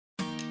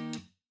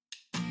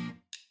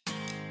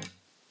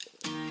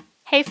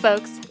Hey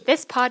folks,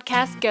 this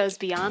podcast goes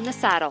beyond the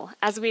saddle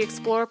as we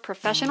explore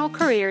professional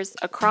careers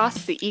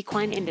across the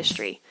equine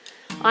industry.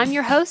 I'm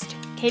your host,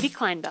 Katie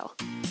Kleinbell.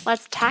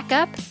 Let's tack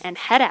up and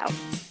head out.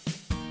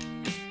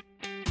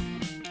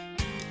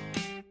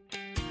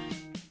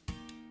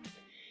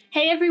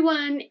 Hey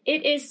everyone,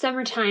 it is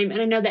summertime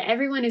and I know that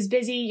everyone is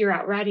busy. You're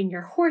out riding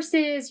your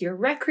horses, you're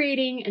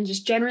recreating, and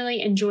just generally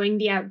enjoying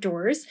the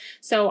outdoors.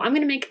 So I'm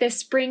going to make this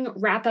spring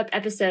wrap-up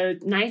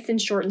episode nice and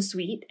short and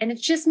sweet, and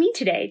it's just me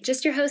today,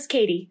 just your host,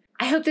 Katie.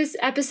 I hope this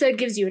episode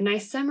gives you a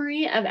nice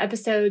summary of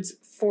episodes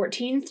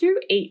 14 through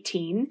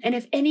 18, and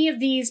if any of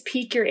these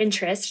pique your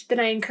interest,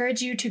 then I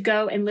encourage you to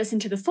go and listen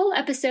to the full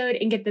episode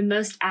and get the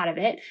most out of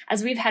it,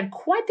 as we've had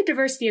quite the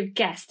diversity of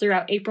guests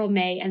throughout April,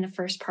 May, and the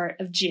first part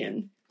of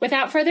June.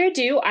 Without further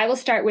ado, I will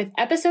start with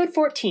episode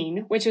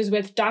 14, which was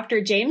with Dr.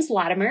 James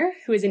Latimer,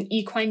 who is an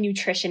equine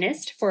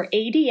nutritionist for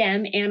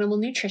ADM Animal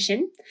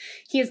Nutrition.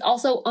 He is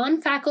also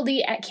on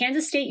faculty at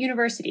Kansas State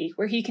University,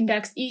 where he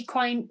conducts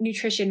equine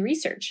nutrition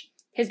research.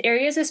 His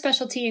areas of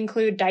specialty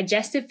include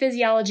digestive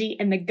physiology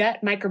and the gut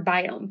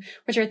microbiome,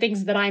 which are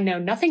things that I know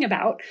nothing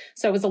about,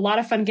 so it was a lot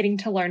of fun getting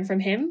to learn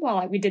from him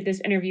while we did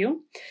this interview.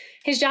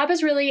 His job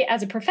is really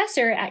as a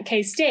professor at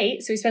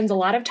K-State, so he spends a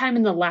lot of time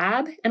in the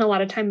lab and a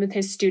lot of time with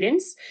his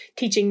students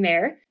teaching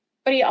there.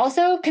 But he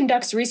also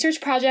conducts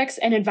research projects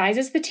and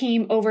advises the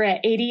team over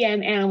at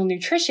ADM Animal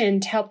Nutrition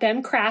to help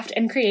them craft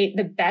and create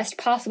the best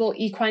possible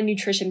equine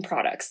nutrition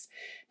products.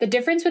 The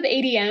difference with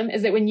ADM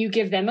is that when you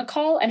give them a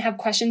call and have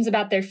questions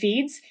about their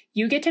feeds,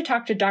 you get to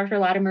talk to Dr.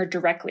 Latimer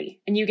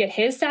directly, and you get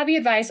his savvy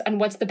advice on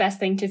what's the best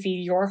thing to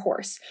feed your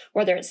horse.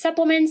 Whether it's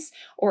supplements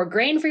or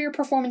grain for your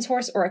performance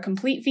horse or a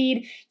complete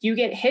feed, you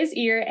get his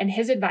ear and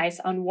his advice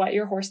on what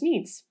your horse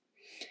needs.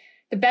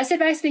 The best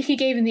advice that he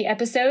gave in the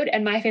episode,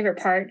 and my favorite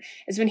part,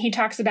 is when he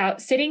talks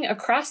about sitting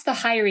across the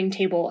hiring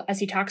table as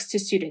he talks to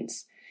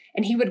students.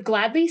 And he would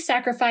gladly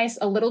sacrifice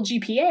a little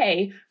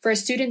GPA for a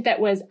student that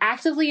was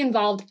actively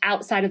involved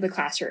outside of the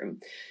classroom.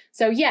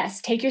 So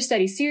yes, take your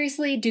studies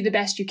seriously, do the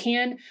best you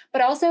can,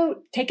 but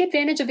also take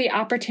advantage of the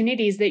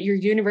opportunities that your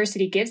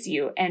university gives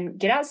you and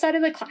get outside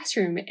of the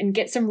classroom and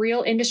get some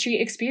real industry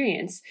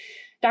experience.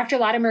 Dr.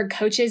 Latimer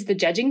coaches the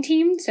judging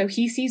team, so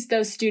he sees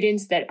those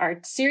students that are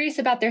serious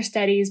about their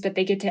studies, but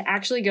they get to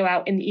actually go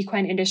out in the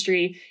equine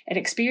industry and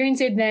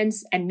experience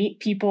events and meet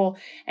people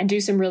and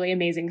do some really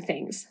amazing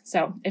things.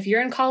 So if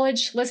you're in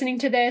college listening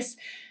to this,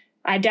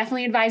 I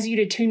definitely advise you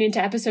to tune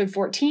into episode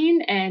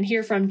 14 and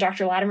hear from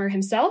Dr. Latimer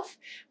himself,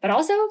 but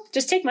also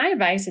just take my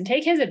advice and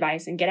take his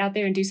advice and get out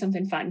there and do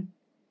something fun.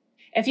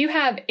 If you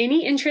have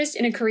any interest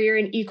in a career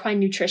in equine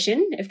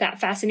nutrition, if that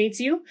fascinates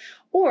you,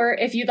 or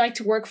if you'd like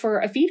to work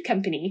for a feed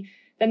company,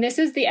 then this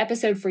is the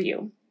episode for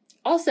you.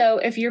 Also,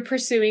 if you're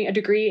pursuing a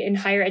degree in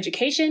higher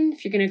education,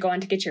 if you're going to go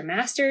on to get your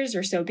master's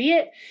or so be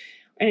it,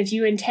 and if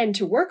you intend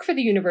to work for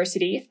the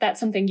university, if that's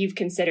something you've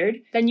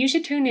considered, then you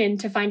should tune in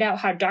to find out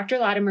how Dr.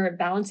 Latimer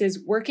balances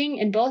working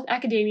in both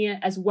academia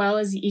as well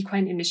as the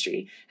equine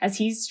industry, as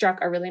he's struck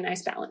a really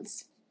nice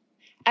balance.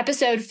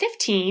 Episode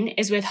 15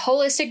 is with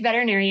holistic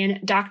veterinarian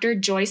Dr.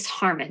 Joyce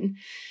Harmon.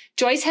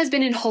 Joyce has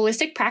been in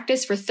holistic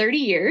practice for 30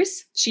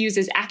 years. She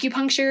uses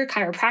acupuncture,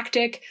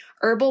 chiropractic,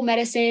 herbal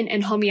medicine,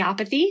 and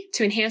homeopathy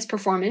to enhance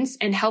performance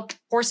and help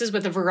horses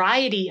with a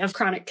variety of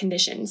chronic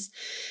conditions.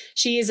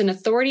 She is an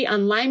authority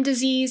on Lyme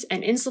disease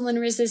and insulin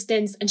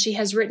resistance, and she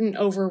has written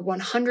over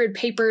 100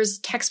 papers,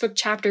 textbook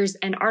chapters,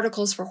 and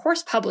articles for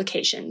horse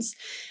publications.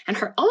 And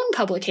her own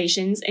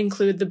publications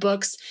include the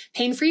books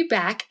Pain Free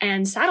Back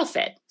and Saddle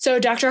Fit. So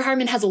Dr.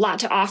 Harmon has a lot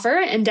to offer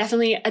and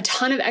definitely a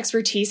ton of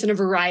expertise in a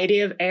variety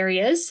of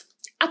areas.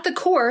 At the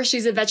core,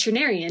 she's a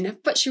veterinarian,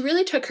 but she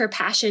really took her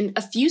passion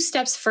a few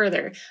steps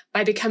further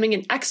by becoming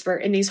an expert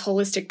in these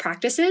holistic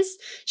practices.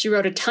 She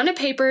wrote a ton of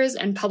papers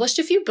and published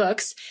a few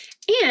books,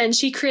 and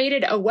she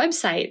created a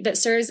website that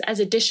serves as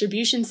a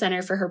distribution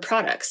center for her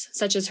products,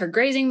 such as her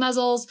grazing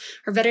muzzles,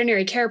 her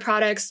veterinary care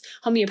products,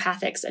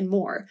 homeopathics, and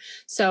more.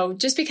 So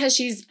just because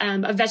she's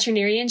a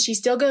veterinarian, she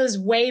still goes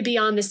way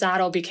beyond the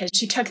saddle because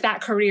she took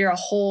that career a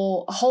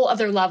whole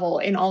other level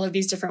in all of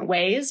these different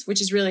ways,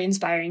 which is really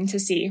inspiring to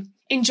see.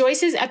 In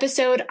Joyce's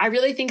episode, I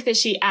really think that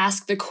she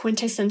asked the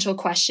quintessential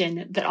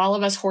question that all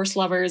of us horse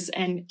lovers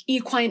and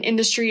equine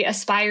industry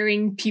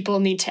aspiring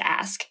people need to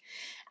ask.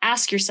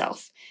 Ask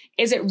yourself,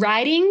 is it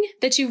riding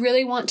that you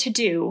really want to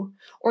do,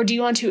 or do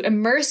you want to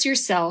immerse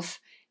yourself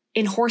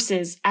in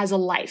horses as a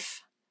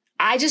life?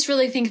 I just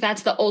really think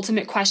that's the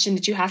ultimate question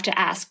that you have to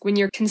ask when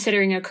you're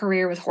considering a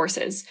career with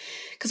horses.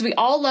 Because we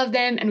all love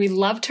them and we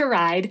love to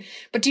ride,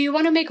 but do you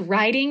want to make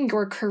riding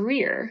your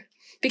career?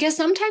 Because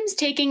sometimes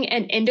taking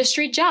an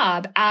industry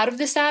job out of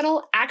the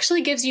saddle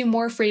actually gives you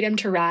more freedom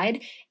to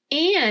ride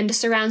and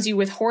surrounds you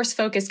with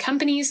horse-focused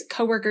companies,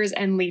 coworkers,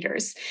 and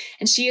leaders.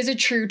 And she is a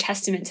true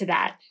testament to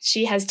that.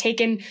 She has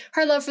taken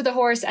her love for the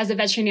horse as a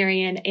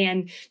veterinarian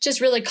and just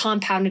really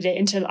compounded it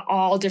into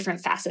all different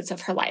facets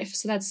of her life.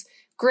 So that's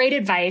great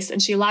advice,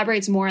 and she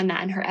elaborates more on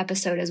that in her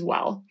episode as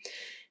well.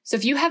 So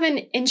if you have an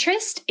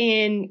interest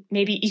in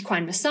maybe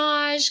equine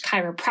massage,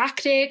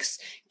 chiropractics,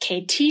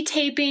 KT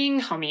taping,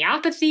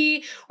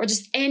 homeopathy, or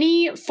just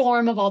any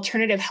form of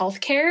alternative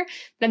healthcare,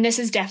 then this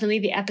is definitely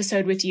the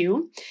episode with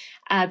you.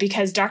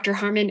 Because Dr.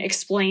 Harmon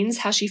explains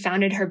how she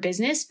founded her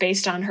business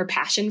based on her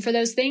passion for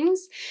those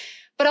things.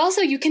 But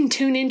also you can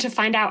tune in to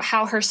find out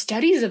how her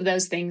studies of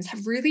those things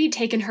have really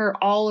taken her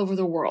all over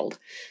the world.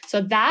 So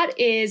that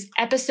is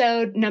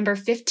episode number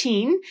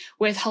 15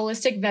 with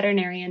holistic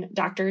veterinarian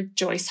Dr.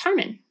 Joyce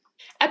Harmon.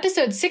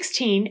 Episode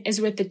 16 is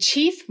with the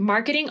Chief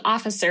Marketing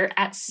Officer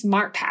at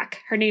SmartPak.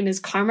 Her name is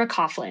Karma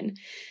Coughlin.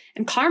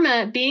 And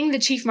Karma, being the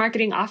Chief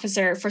Marketing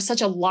Officer for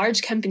such a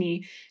large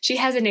company, she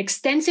has an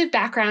extensive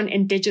background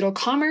in digital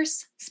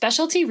commerce,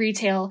 specialty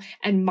retail,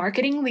 and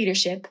marketing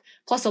leadership,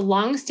 plus a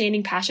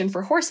long-standing passion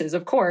for horses,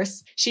 of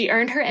course. She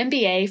earned her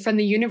MBA from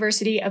the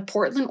University of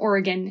Portland,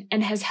 Oregon,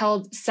 and has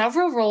held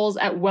several roles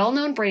at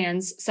well-known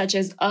brands such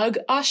as UGG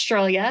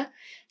Australia,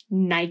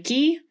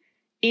 Nike,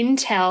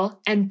 Intel,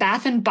 and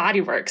Bath &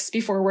 Body Works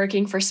before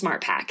working for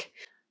SmartPak.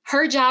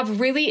 Her job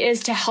really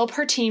is to help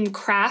her team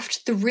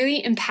craft the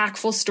really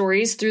impactful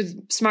stories through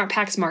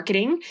SmartPak's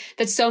marketing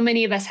that so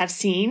many of us have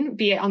seen,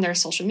 be it on their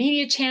social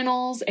media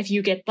channels, if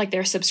you get like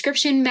their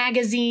subscription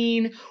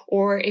magazine,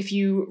 or if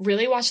you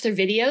really watch their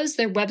videos,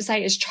 their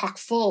website is chock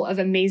full of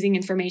amazing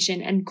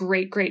information and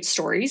great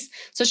stories.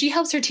 So she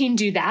helps her team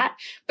do that,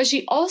 but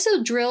she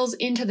also drills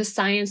into the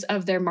science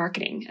of their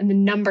marketing and the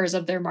numbers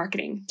of their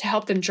marketing to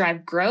help them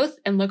drive growth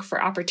and look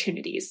for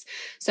opportunities.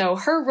 So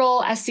her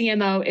role as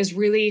CMO is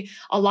really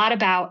a lot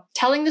about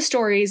telling the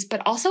stories,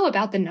 but also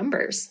about the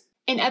numbers.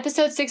 In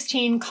episode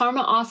 16,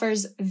 Karma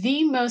offers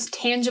the most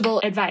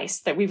tangible advice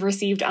that we've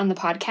received on the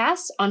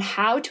podcast on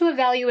how to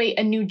evaluate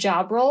a new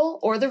job role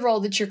or the role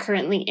that you're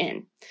currently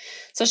in.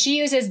 So she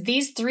uses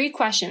these 3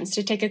 questions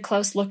to take a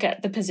close look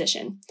at the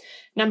position.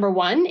 Number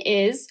 1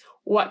 is,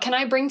 what can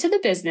I bring to the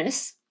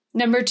business?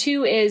 Number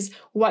 2 is,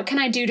 what can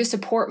I do to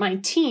support my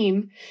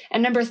team?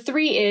 And number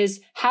 3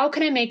 is, how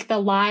can I make the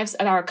lives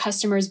of our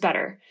customers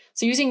better?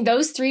 So using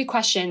those 3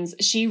 questions,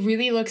 she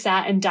really looks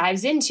at and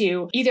dives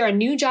into either a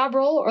new job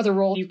role or the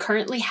role you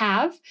currently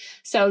have.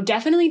 So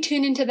definitely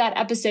tune into that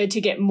episode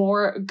to get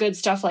more good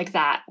stuff like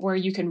that, where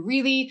you can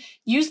really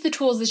use the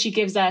tools that she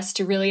gives us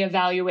to really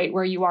evaluate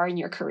where you are in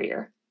your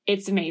career.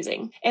 It's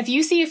amazing. If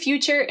you see a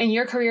future in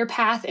your career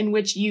path in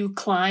which you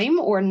climb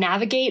or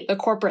navigate the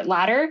corporate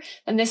ladder,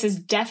 then this is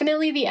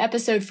definitely the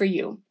episode for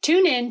you.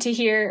 Tune in to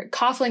hear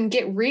Coughlin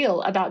get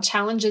real about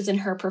challenges in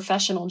her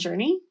professional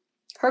journey,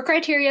 her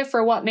criteria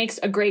for what makes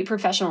a great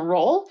professional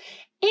role,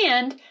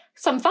 and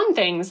some fun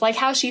things like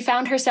how she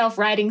found herself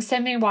riding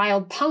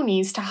semi-wild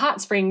ponies to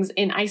hot springs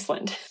in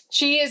Iceland.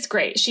 She is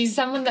great. She's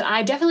someone that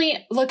I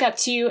definitely look up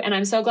to, and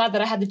I'm so glad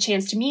that I had the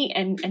chance to meet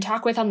and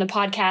talk with on the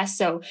podcast.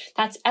 So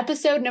that's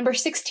episode number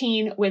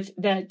 16 with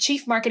the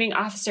Chief Marketing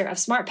Officer of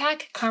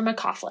SmartPak, Karma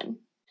Coughlin.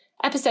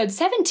 Episode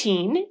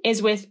 17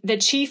 is with the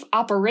Chief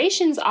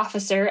Operations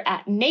Officer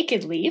at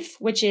Naked Leaf,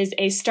 which is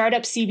a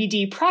startup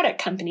CBD product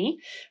company.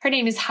 Her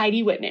name is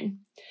Heidi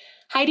Whitman.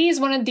 Heidi is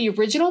one of the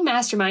original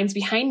masterminds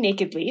behind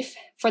Naked Leaf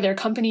for their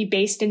company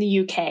based in the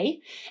UK,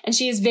 and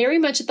she is very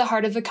much at the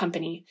heart of the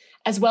company.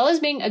 As well as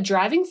being a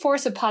driving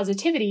force of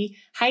positivity,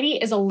 Heidi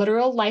is a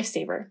literal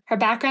lifesaver. Her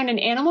background in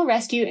animal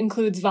rescue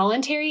includes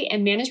voluntary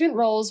and management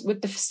roles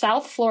with the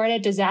South Florida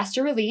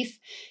Disaster Relief,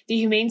 the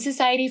Humane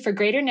Society for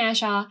Greater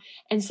Nassau,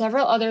 and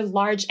several other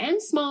large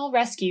and small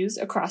rescues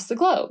across the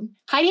globe.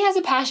 Heidi has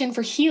a passion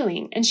for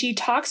healing, and she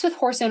talks with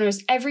horse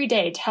owners every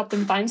day to help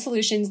them find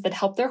solutions that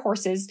help their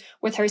horses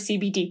with her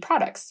CBD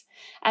products.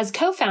 As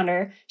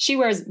co-founder, she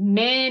wears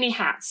many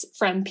hats,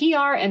 from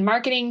PR and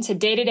marketing to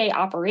day-to-day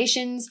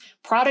operations,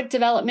 product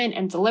development,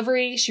 and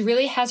delivery. She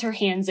really has her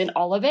hands in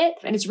all of it,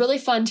 and it's really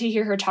fun to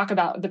hear her talk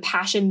about the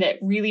passion that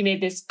really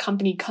made this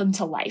company come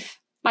to life.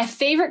 My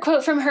favorite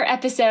quote from her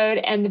episode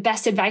and the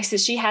best advice that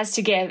she has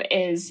to give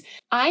is,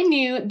 "I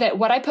knew that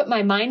what I put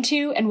my mind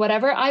to and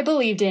whatever I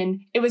believed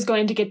in, it was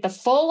going to get the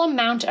full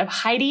amount of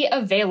Heidi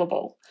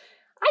available."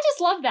 I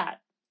just love that.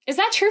 Is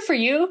that true for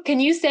you? Can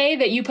you say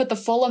that you put the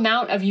full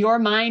amount of your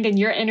mind and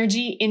your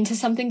energy into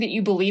something that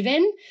you believe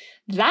in?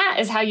 That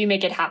is how you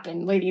make it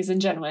happen, ladies and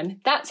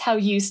gentlemen. That's how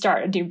you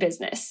start a new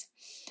business.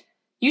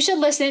 You should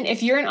listen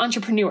if you're an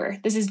entrepreneur.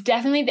 This is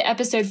definitely the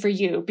episode for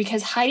you,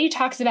 because Heidi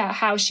talks about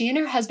how she and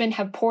her husband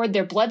have poured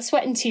their blood,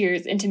 sweat, and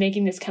tears into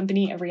making this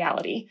company a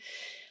reality.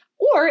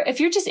 Or if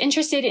you're just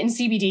interested in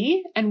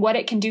CBD and what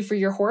it can do for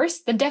your horse,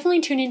 then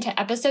definitely tune into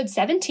episode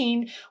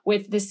 17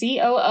 with the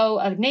COO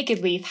of Naked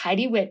Leaf,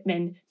 Heidi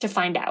Whitman, to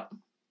find out.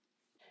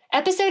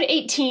 Episode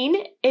 18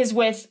 is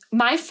with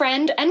my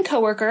friend and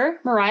coworker,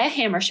 Mariah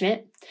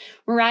Hammerschmidt.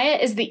 Mariah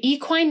is the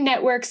Equine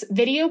Network's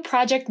video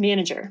project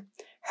manager.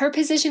 Her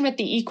position with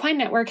the Equine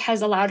Network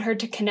has allowed her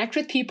to connect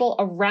with people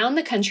around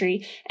the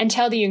country and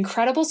tell the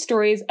incredible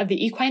stories of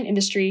the equine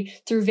industry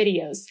through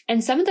videos.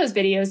 And some of those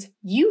videos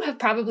you have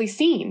probably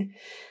seen.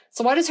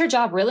 So what does her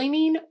job really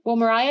mean? Well,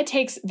 Mariah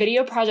takes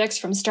video projects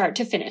from start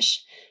to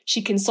finish.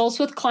 She consults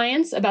with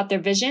clients about their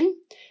vision.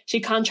 She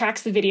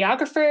contracts the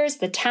videographers,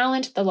 the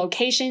talent, the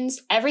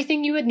locations,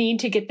 everything you would need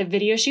to get the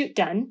video shoot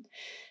done.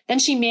 Then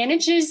she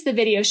manages the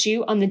video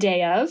shoot on the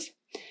day of.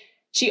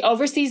 She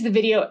oversees the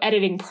video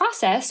editing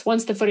process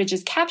once the footage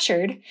is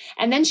captured,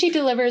 and then she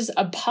delivers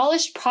a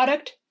polished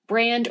product,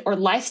 brand, or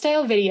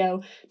lifestyle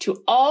video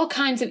to all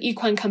kinds of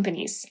equine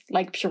companies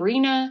like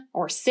Purina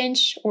or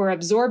Cinch or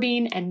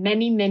Absorbine and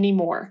many, many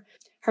more.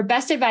 Her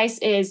best advice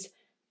is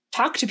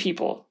talk to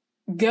people.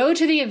 Go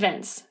to the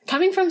events.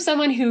 Coming from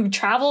someone who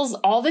travels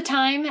all the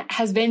time,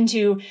 has been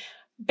to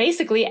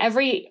basically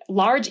every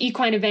large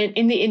equine event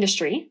in the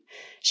industry,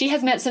 she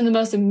has met some of the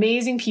most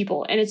amazing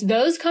people. And it's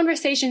those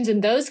conversations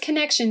and those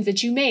connections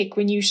that you make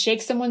when you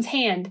shake someone's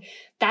hand.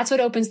 That's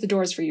what opens the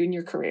doors for you in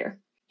your career.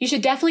 You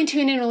should definitely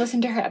tune in and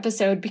listen to her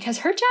episode because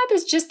her job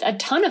is just a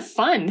ton of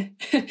fun.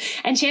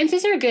 And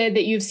chances are good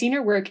that you've seen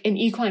her work in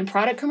equine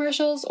product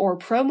commercials or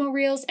promo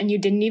reels and you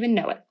didn't even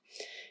know it.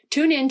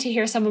 Tune in to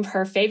hear some of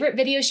her favorite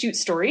video shoot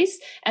stories,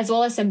 as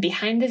well as some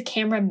behind the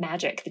camera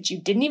magic that you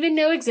didn't even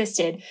know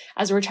existed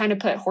as we're trying to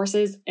put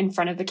horses in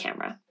front of the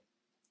camera.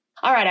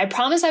 All right, I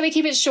promised I would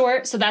keep it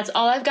short, so that's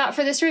all I've got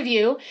for this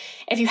review.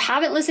 If you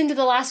haven't listened to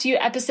the last few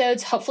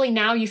episodes, hopefully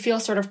now you feel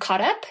sort of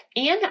caught up,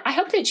 and I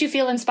hope that you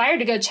feel inspired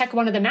to go check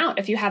one of them out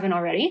if you haven't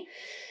already.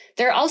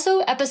 There are also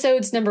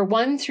episodes number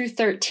 1 through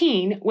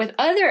 13 with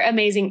other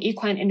amazing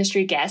equine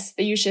industry guests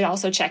that you should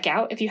also check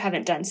out if you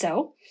haven't done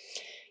so.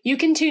 You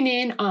can tune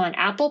in on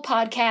Apple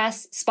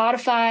Podcasts,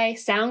 Spotify,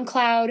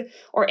 SoundCloud,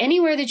 or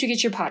anywhere that you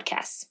get your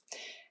podcasts.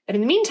 But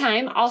in the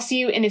meantime, I'll see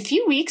you in a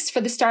few weeks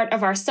for the start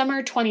of our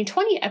summer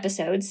 2020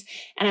 episodes,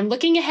 and I'm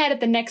looking ahead at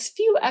the next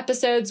few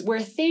episodes where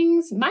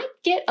things might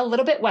get a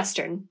little bit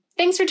Western.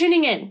 Thanks for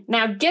tuning in.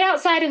 Now get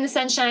outside in the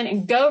sunshine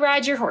and go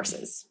ride your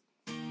horses.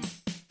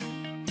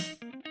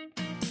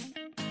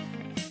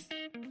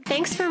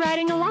 Thanks for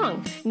riding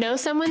along. Know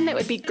someone that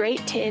would be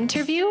great to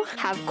interview?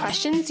 Have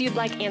questions you'd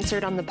like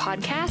answered on the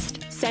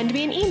podcast? Send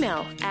me an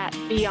email at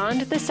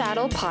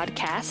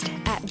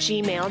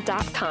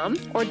beyondthesaddlepodcast@gmail.com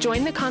or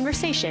join the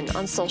conversation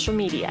on social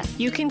media.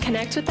 You can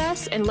connect with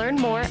us and learn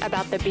more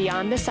about the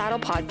Beyond the Saddle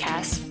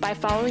podcast by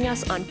following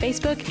us on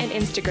Facebook and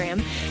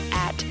Instagram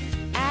at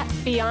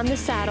Beyond the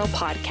Saddle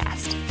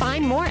Podcast.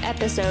 Find more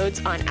episodes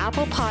on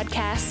Apple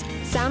Podcasts,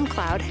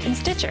 SoundCloud, and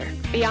Stitcher.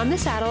 Beyond the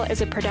Saddle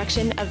is a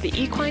production of the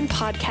Equine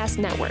Podcast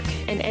Network,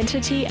 an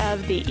entity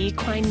of the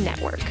Equine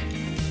Network.